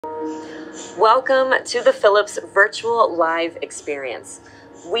Welcome to the Philips Virtual Live Experience.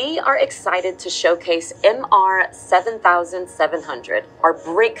 We are excited to showcase MR7700, our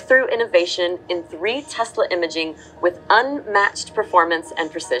breakthrough innovation in 3 Tesla imaging with unmatched performance and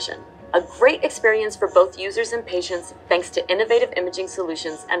precision. A great experience for both users and patients thanks to innovative imaging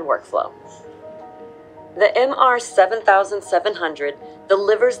solutions and workflow. The MR7700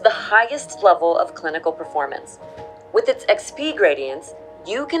 delivers the highest level of clinical performance. With its XP gradients,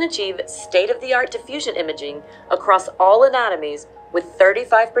 you can achieve state-of-the-art diffusion imaging across all anatomies with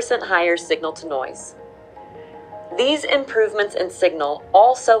 35% higher signal-to-noise. These improvements in signal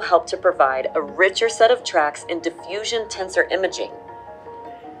also help to provide a richer set of tracks in diffusion tensor imaging.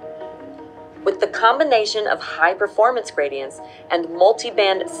 With the combination of high-performance gradients and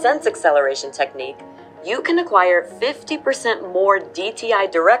multi-band sense acceleration technique, you can acquire 50% more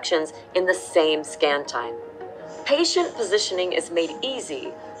DTI directions in the same scan time. Patient positioning is made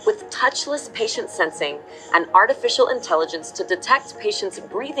easy with touchless patient sensing and artificial intelligence to detect patients'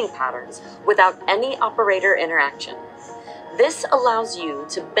 breathing patterns without any operator interaction. This allows you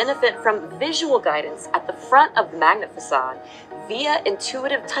to benefit from visual guidance at the front of the magnet facade via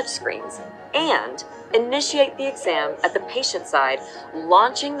intuitive touchscreens and initiate the exam at the patient side,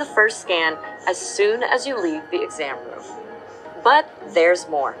 launching the first scan as soon as you leave the exam room. But there's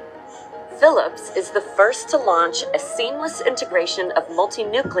more. Philips is the first to launch a seamless integration of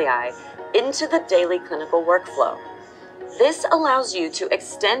multi-nuclei into the daily clinical workflow. This allows you to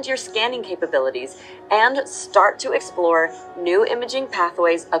extend your scanning capabilities and start to explore new imaging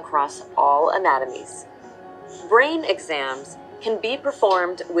pathways across all anatomies. Brain exams can be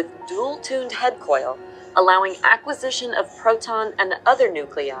performed with dual-tuned head coil, allowing acquisition of proton and other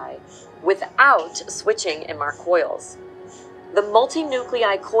nuclei without switching MR coils. The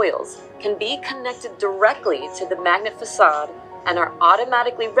multi-nuclei coils can be connected directly to the magnet facade and are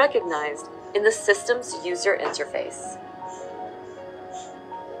automatically recognized in the system's user interface.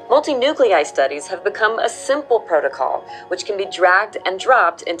 Multi-nuclei studies have become a simple protocol which can be dragged and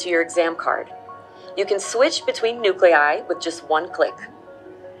dropped into your exam card. You can switch between nuclei with just one click.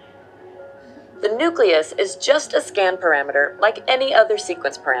 The nucleus is just a scan parameter like any other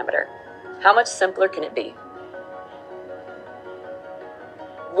sequence parameter. How much simpler can it be?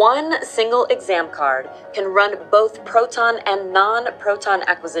 One single exam card can run both proton and non-proton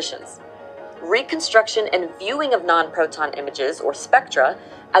acquisitions. Reconstruction and viewing of non-proton images or spectra,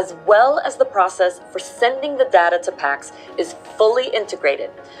 as well as the process for sending the data to PACS, is fully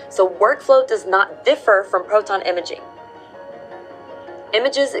integrated, so workflow does not differ from proton imaging.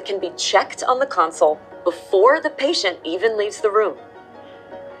 Images can be checked on the console before the patient even leaves the room.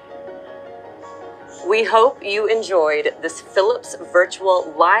 We hope you enjoyed this Philips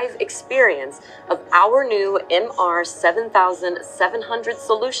Virtual Live experience of our new MR7700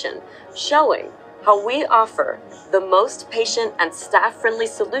 solution, showing how we offer the most patient and staff-friendly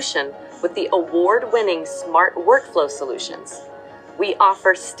solution with the award-winning Smart Workflow solutions. We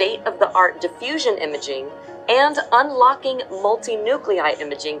offer state-of-the-art diffusion imaging and unlocking multi-nuclei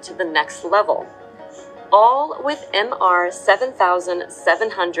imaging to the next level, all with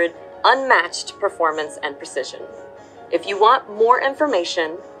MR7700 unmatched performance and precision. If you want more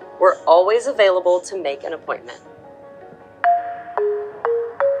information, we're always available to make an appointment.